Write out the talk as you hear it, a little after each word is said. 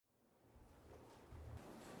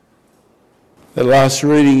The last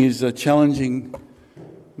reading is challenging.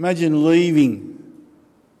 Imagine leaving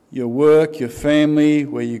your work, your family,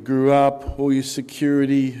 where you grew up, all your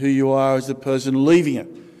security, who you are as a person, leaving it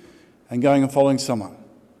and going and following someone.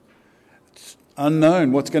 It's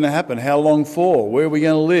unknown what's going to happen, how long for, where are we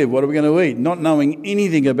going to live, what are we going to eat, not knowing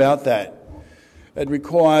anything about that. It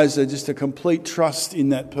requires just a complete trust in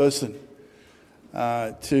that person,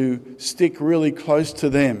 to stick really close to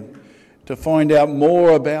them, to find out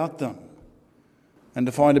more about them, and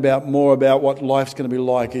to find out more about what life's going to be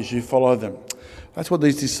like as you follow them. That's what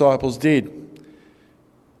these disciples did.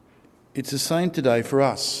 It's the same today for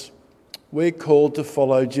us. We're called to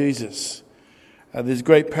follow Jesus. There's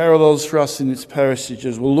great parallels for us in this passage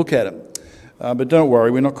as we'll look at it. But don't worry,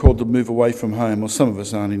 we're not called to move away from home, or some of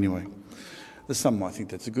us aren't anyway. Some might think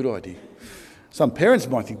that's a good idea. Some parents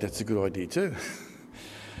might think that's a good idea too.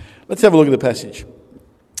 Let's have a look at the passage.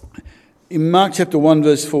 In Mark chapter 1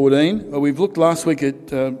 verse 14, we've looked last week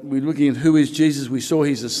at, we're looking at who is Jesus. We saw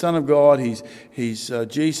he's the Son of God, he's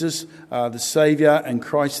Jesus, the Saviour, and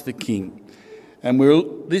Christ the King. And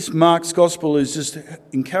this Mark's Gospel is just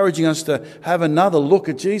encouraging us to have another look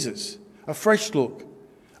at Jesus, a fresh look,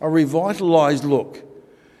 a revitalised look.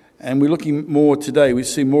 And we're looking more today, we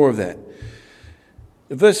see more of that.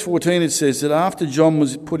 In verse 14 it says that after John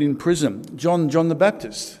was put in prison, John the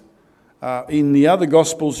Baptist. In the other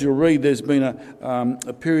Gospels you'll read there's been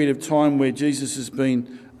a period of time where Jesus has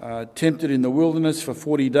been tempted in the wilderness for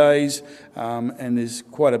 40 days, and there's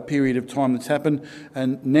quite a period of time that's happened.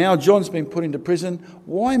 And now John's been put into prison.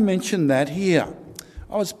 Why mention that here?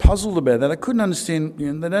 I was puzzled about that. I couldn't understand.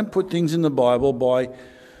 They don't put things in the Bible by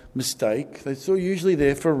mistake. They're still usually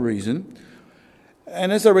there for a reason.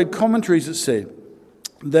 And as I read commentaries, it said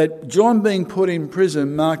that John being put in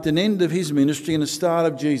prison marked an end of his ministry and a start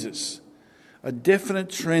of Jesus. A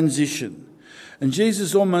definite transition. And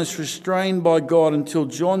Jesus almost restrained by God until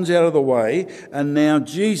John's out of the way, and now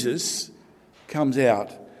Jesus comes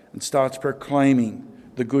out and starts proclaiming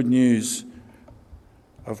the good news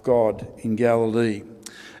of God in Galilee.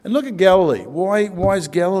 And look at Galilee. Why is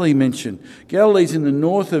Galilee mentioned? Galilee's in the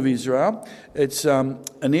north of Israel. It's an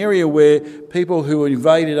area where people who were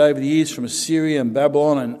invaded over the years from Assyria and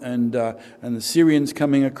Babylon and the Syrians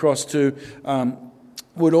coming across to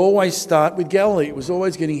would always start with Galilee. It was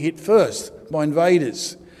always getting hit first by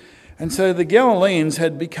invaders. And so the Galileans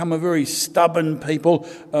had become a very stubborn people,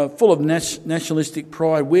 full of nationalistic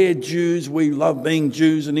pride. We're Jews, we love being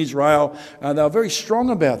Jews in Israel. They were very strong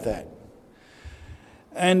about that.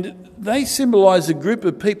 And they symbolise a group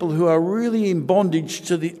of people who are really in bondage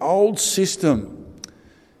to the old system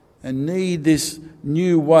and need this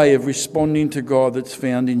new way of responding to God that's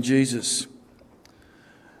found in Jesus.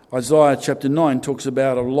 Isaiah chapter 9 talks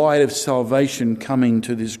about a light of salvation coming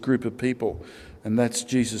to this group of people, and that's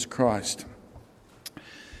Jesus Christ.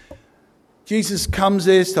 Jesus comes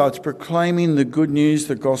there, starts proclaiming the good news,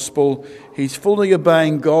 the gospel. He's fully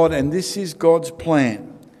obeying God, and this is God's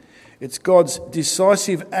plan. It's God's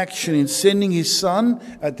decisive action in sending his Son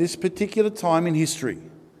at this particular time in history.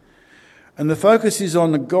 And the focus is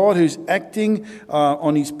on the God who's acting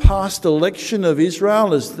on his past election of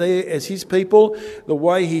Israel as his people, the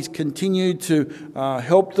way he's continued to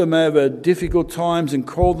help them over difficult times and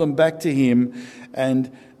call them back to him. And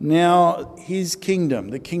now his kingdom,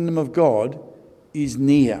 the kingdom of God, is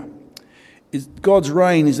near. God's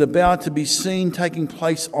reign is about to be seen taking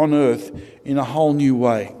place on earth in a whole new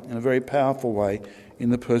way, in a very powerful way, in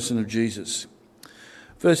the person of Jesus.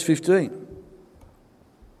 Verse 15.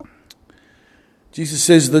 Jesus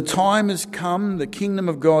says, "The time has come, the kingdom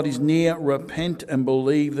of God is near, repent and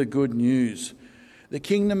believe the good news." The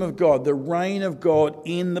kingdom of God, the reign of God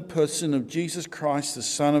in the person of Jesus Christ, the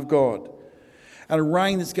Son of God. And a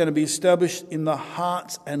reign that's going to be established in the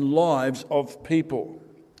hearts and lives of people.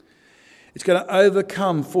 It's going to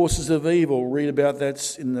overcome forces of evil. We'll read about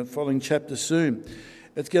that in the following chapter soon.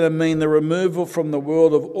 It's going to mean the removal from the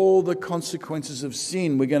world of all the consequences of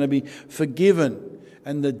sin. We're going to be forgiven.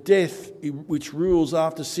 And the death which rules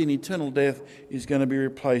after sin, eternal death, is going to be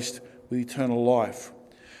replaced with eternal life.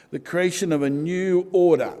 The creation of a new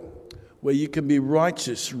order where you can be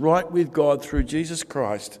righteous, right with God through Jesus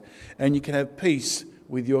Christ, and you can have peace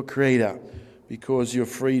with your Creator because you're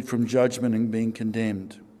freed from judgment and being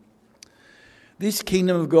condemned. This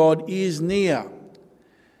kingdom of God is near.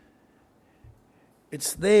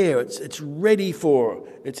 It's there, it's ready for,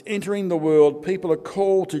 it's entering the world. People are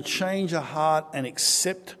called to change a heart and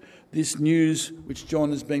accept this news which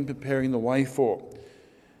John has been preparing the way for.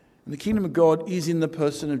 And the kingdom of God is in the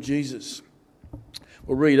person of Jesus.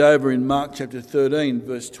 We'll read over in Mark chapter 13,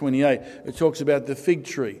 verse 28. It talks about the fig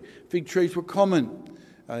tree. Fig trees were common.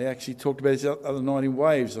 I actually talked about this the other night in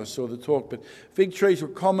Waves. I saw the talk. But fig trees were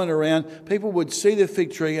common around. People would see the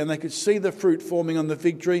fig tree and they could see the fruit forming on the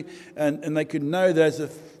fig tree, and they could know that as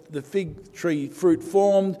the fig tree fruit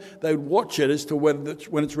formed, they would watch it as to when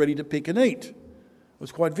it's ready to pick and eat. It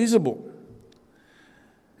was quite visible.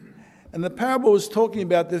 And the parable was talking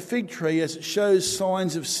about the fig tree as it shows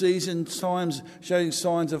signs of season, showing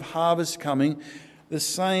signs of harvest coming. The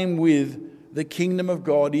same with the kingdom of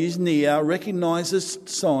God is near, recognises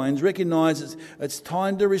signs, recognises it's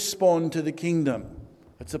time to respond to the kingdom.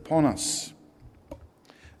 It's upon us.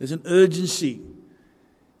 There's an urgency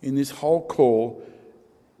in this whole call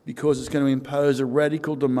because it's going to impose a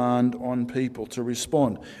radical demand on people to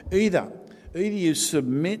respond. Either you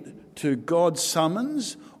submit to God's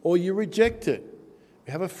summons or you reject it.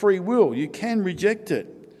 You have a free will. You can reject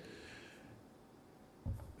it.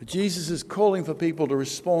 But Jesus is calling for people to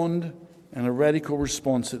respond, and a radical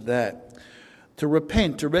response at that. To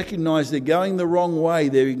repent, to recognise they're going the wrong way,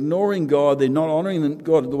 they're ignoring God, they're not honouring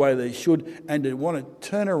God the way they should, and to want to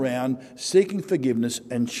turn around, seeking forgiveness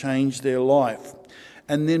and change their life.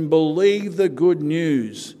 And then believe the good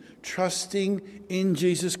news, trusting in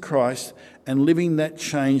Jesus Christ and living that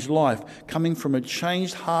changed life, coming from a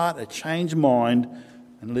changed heart, a changed mind,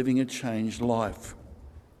 and living a changed life.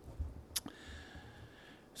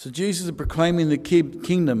 So Jesus is proclaiming the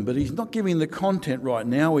kingdom, but he's not giving the content right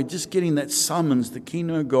now. We're just getting that summons. The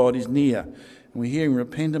kingdom of God is near. And we're hearing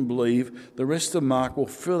repent and believe. The rest of Mark will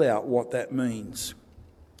fill out what that means.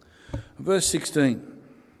 Verse 16.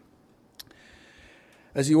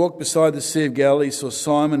 As he walked beside the Sea of Galilee, he saw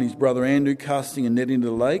Simon and his brother Andrew casting a net into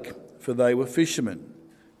the lake, for they were fishermen.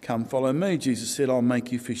 "Come, follow me," Jesus said, "I'll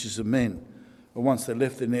make you fishers of men." But once they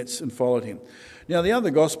left their nets and followed him. Now, the other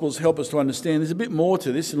Gospels help us to understand there's a bit more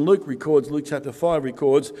to this. And Luke chapter 5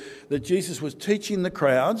 records that Jesus was teaching the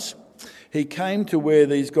crowds. He came to where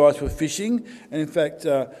these guys were fishing. And in fact,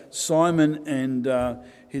 Simon and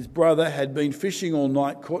his brother had been fishing all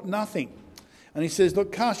night, caught nothing. And he says,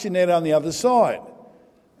 "Look, cast your net on the other side."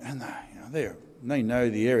 And they know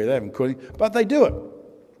the area, they haven't caught anything, but they do it.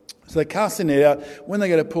 So they cast the net out. When they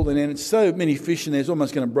go to pull the net, it's so many fish in there, it's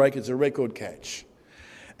almost going to break. It's a record catch.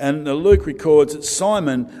 And Luke records that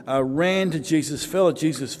Simon ran to Jesus, fell at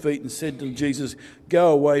Jesus' feet and said to Jesus,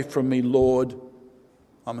 "Go away from me, Lord,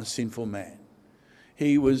 I'm a sinful man."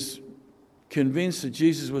 He was convinced that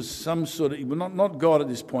Jesus was some sort of, not God at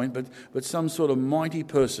this point, but some sort of mighty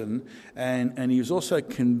person. And he was also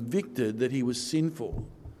convicted that he was sinful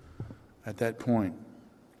at that point.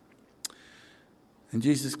 And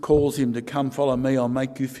Jesus calls him to come follow me, I'll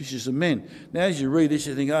make you fishers of men. Now, as you read this,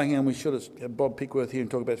 you think, we should have Bob Pickworth here and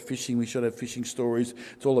talk about fishing. We should have fishing stories.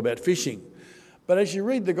 It's all about fishing. But as you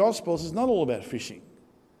read the Gospels, it's not all about fishing.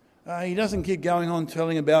 He doesn't keep going on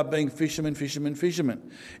telling about being fisherman.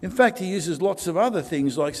 In fact, he uses lots of other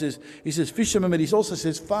things, like he says fisherman, but he also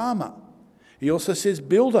says farmer. He also says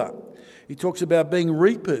builder. He talks about being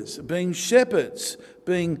reapers, being shepherds,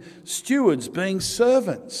 being stewards, being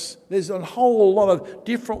servants. There's a whole lot of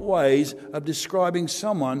different ways of describing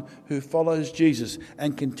someone who follows Jesus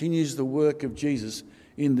and continues the work of Jesus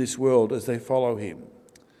in this world as they follow him.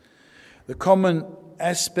 The common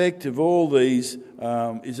aspect of all these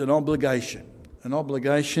is an obligation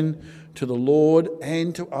to the Lord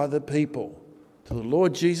and to other people. To the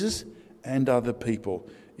Lord Jesus and other people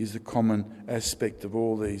is the common aspect of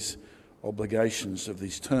all these obligations, of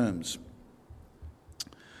these terms.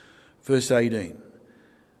 Verse 18.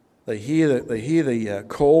 They hear the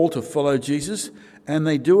call to follow Jesus, and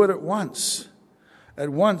they do it at once. At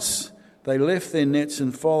once they left their nets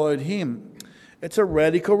and followed him. It's a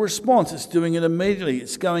radical response. It's doing it immediately.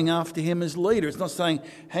 It's going after him as leader. It's not saying,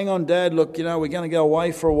 "Hang on, Dad, look, we're going to go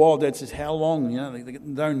away for a while." Dad says, "How long?" They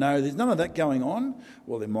don't know. There's none of that going on.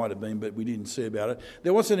 Well, there might have been, but we didn't see about it.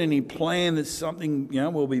 There wasn't any plan that something,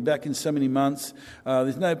 we'll be back in so many months.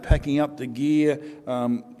 There's no packing up the gear.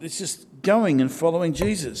 It's just going and following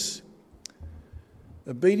Jesus.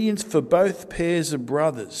 Obedience for both pairs of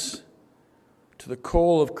brothers to the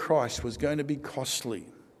call of Christ was going to be costly.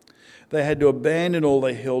 They had to abandon all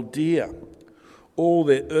they held dear, all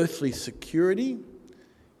their earthly security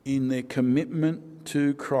in their commitment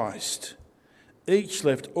to Christ. Each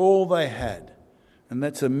left all they had, and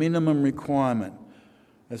that's a minimum requirement.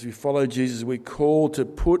 As we follow Jesus, we're called to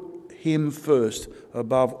put him first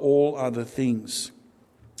above all other things.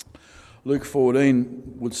 Luke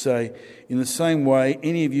 14 would say, "In the same way,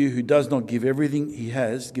 any of you who does not give up everything he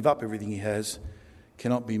has,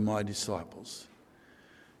 cannot be my disciples."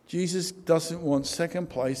 Jesus doesn't want second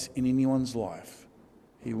place in anyone's life.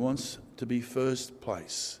 He wants to be first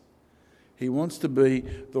place. He wants to be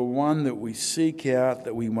the one that we seek out,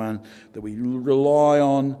 that we rely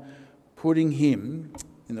on, putting him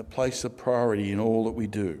in the place of priority in all that we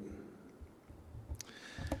do.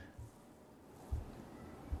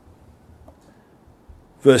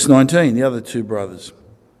 Verse 19, the other two brothers.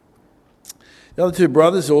 The other two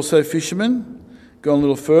brothers, also fishermen, gone a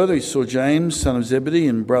little further. He saw James, son of Zebedee,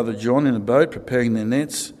 and brother John in a boat preparing their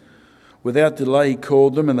nets. Without delay he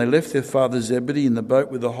called them, and they left their father Zebedee in the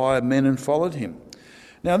boat with the hired men and followed him.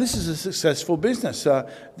 Now this is a successful business.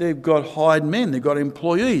 They've got hired men, they've got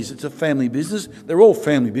employees. It's a family business. They're all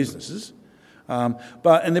family businesses. And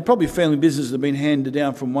they're probably family businesses that have been handed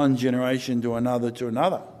down from one generation to another to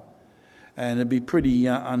another. And it'd be pretty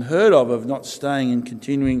unheard of not staying and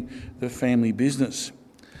continuing the family business.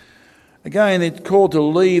 Again, they're called to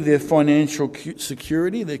leave their financial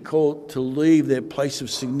security. They're called to leave their place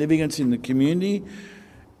of significance in the community.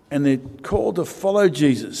 And they're called to follow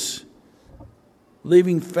Jesus,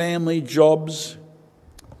 leaving family, jobs.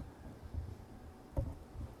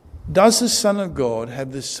 Does the Son of God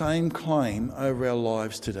have the same claim over our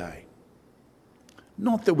lives today?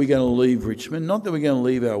 Not that we're going to leave Richmond, not that we're going to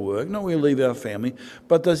leave our work, not that we're going to leave our family,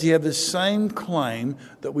 but does he have the same claim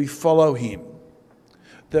that we follow him?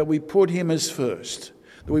 That we put him as first,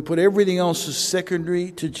 that we put everything else as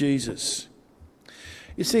secondary to Jesus.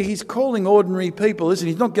 You see, he's calling ordinary people, isn't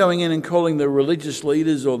he? He's not going in and calling the religious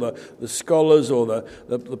leaders or the scholars or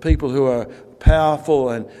the people who are powerful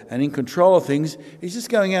and in control of things. He's just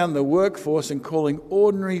going out in the workforce and calling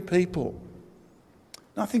ordinary people.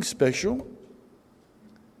 Nothing special.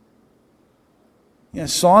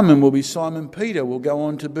 Simon will be Simon Peter, will go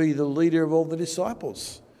on to be the leader of all the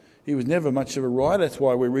disciples. He was never much of a writer. That's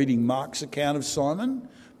why we're reading Mark's account of Simon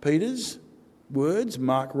Peter's words.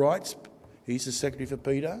 Mark writes, he's the secretary for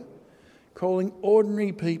Peter, calling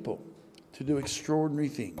ordinary people to do extraordinary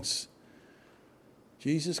things.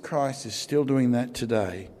 Jesus Christ is still doing that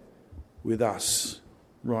today with us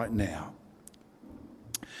right now.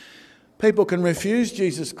 People can refuse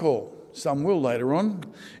Jesus' call. Some will later on.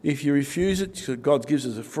 If you refuse it, God gives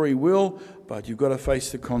us a free will, but you've got to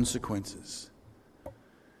face the consequences.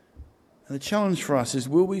 And the challenge for us is,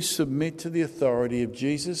 will we submit to the authority of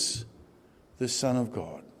Jesus, the Son of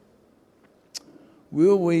God?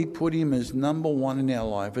 Will we put him as number one in our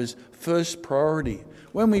life, as first priority?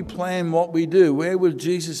 When we plan what we do, where will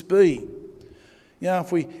Jesus be?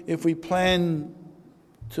 If we plan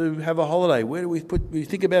to have a holiday, where do we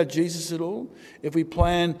think about Jesus at all? If we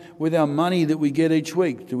plan with our money that we get each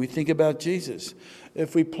week, do we think about Jesus?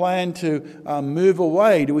 If we plan to move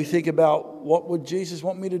away, do we think about what would Jesus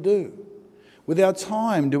want me to do? With our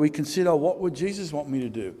time, do we consider what would Jesus want me to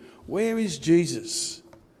do? Where is Jesus?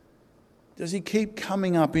 Does he keep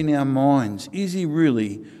coming up in our minds? Is he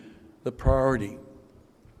really the priority?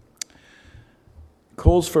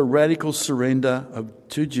 Calls for radical surrender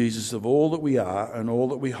to Jesus of all that we are and all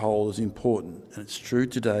that we hold is important. And it's true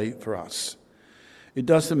today for us. It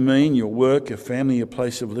doesn't mean your work, your family, your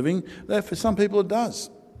place of living. Though for some people it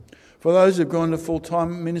does. For those who've gone to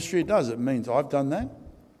full-time ministry, it does. It means I've done that.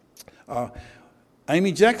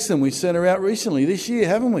 Amy Jackson, we sent her out recently this year,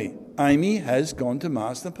 haven't we? Amy has gone to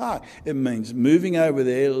Marsden Park. It means moving over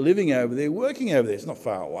there, living over there, working over there. It's not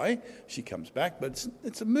far away. She comes back, but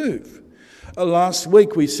it's a move. Last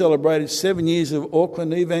week we celebrated 7 years of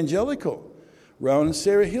Auckland Evangelical. Rowan and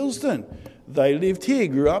Sarah Hilsden, they lived here,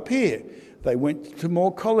 grew up here. They went to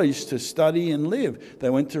Moore College to study and live. They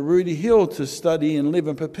went to Rudy Hill to study and live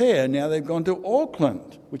and prepare. Now they've gone to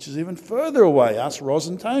Auckland, which is even further away. Us, Roz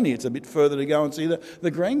and Tony, it's a bit further to go and see the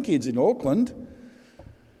grandkids in Auckland.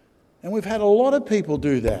 And we've had a lot of people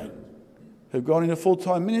do that, who've gone into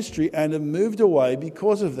full-time ministry and have moved away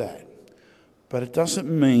because of that. But it doesn't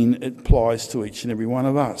mean it applies to each and every one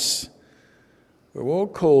of us. We're all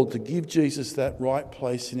called to give Jesus that right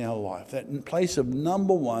place in our life, that place of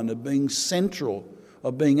number one, of being central,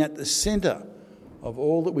 of being at the centre of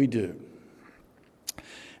all that we do.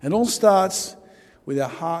 It all starts with our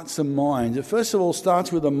hearts and minds. It first of all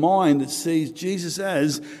starts with a mind that sees Jesus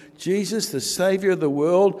as Jesus, the Saviour of the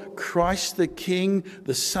world, Christ the King,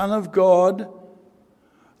 the Son of God,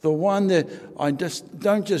 the one that I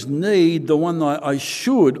don't just need, the one that I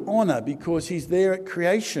should honour because he's there at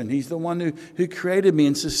creation. He's the one who created me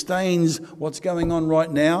and sustains what's going on right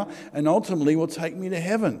now and ultimately will take me to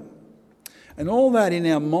heaven. And all that in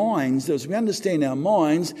our minds, as we understand our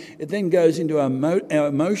minds, it then goes into our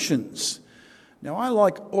emotions. Now, I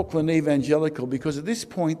like Auckland Evangelical because at this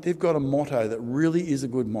point they've got a motto that really is a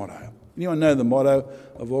good motto. Anyone know the motto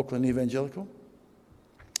of Auckland Evangelical?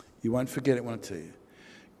 You won't forget it when I tell you.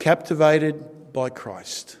 Captivated by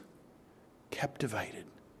Christ. Captivated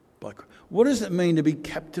by Christ. What does it mean to be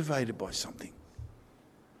captivated by something?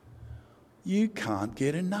 You can't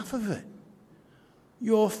get enough of it.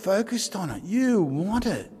 You're focused on it. You want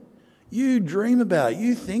it. You dream about it.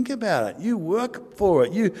 You think about it. You work for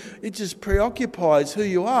it. It just preoccupies who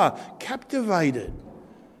you are. Captivated.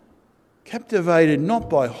 Captivated not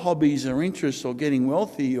by hobbies or interests or getting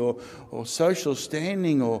wealthy or social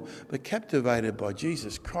standing, but captivated by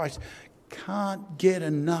Jesus Christ. Can't get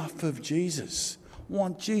enough of Jesus.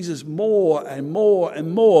 Want Jesus more and more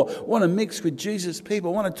and more. Want to mix with Jesus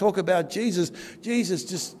people. Want to talk about Jesus. Jesus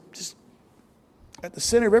just at the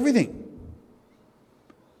centre of everything.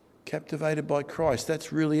 Captivated by Christ.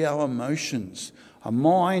 That's really our emotions. Our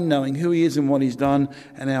mind knowing who he is and what he's done,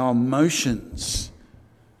 and our emotions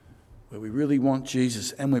where we really want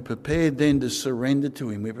Jesus, and we're prepared then to surrender to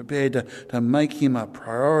him. We're prepared to make him a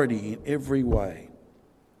priority in every way.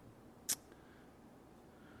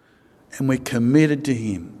 And we're committed to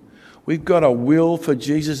him. We've got a will for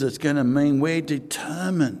Jesus that's going to mean we're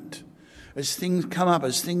determined. As things come up,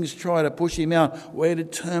 as things try to push him out, we're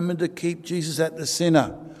determined to keep Jesus at the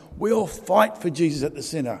centre. We'll fight for Jesus at the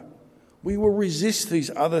centre. We will resist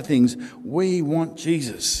these other things. We want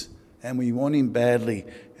Jesus, and we want him badly,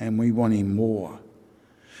 and we want him more.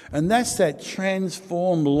 And that's that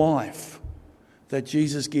transformed life that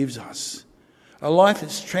Jesus gives us. A life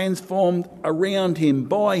that's transformed around him,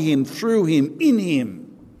 by him, through him, in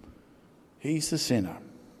him. He's the centre.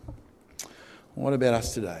 What about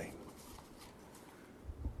us today?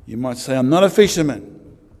 You might say, I'm not a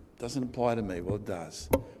fisherman. Doesn't apply to me. Well, it does.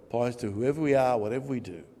 It applies to whoever we are, whatever we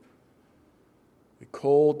do. We're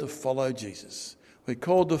called to follow Jesus. We're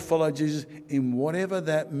called to follow Jesus in whatever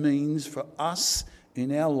that means for us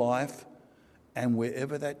in our life and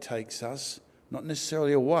wherever that takes us. Not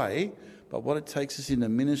necessarily away, but what it takes us into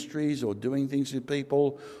ministries or doing things with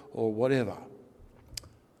people or whatever.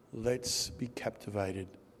 Let's be captivated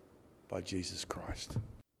by Jesus Christ.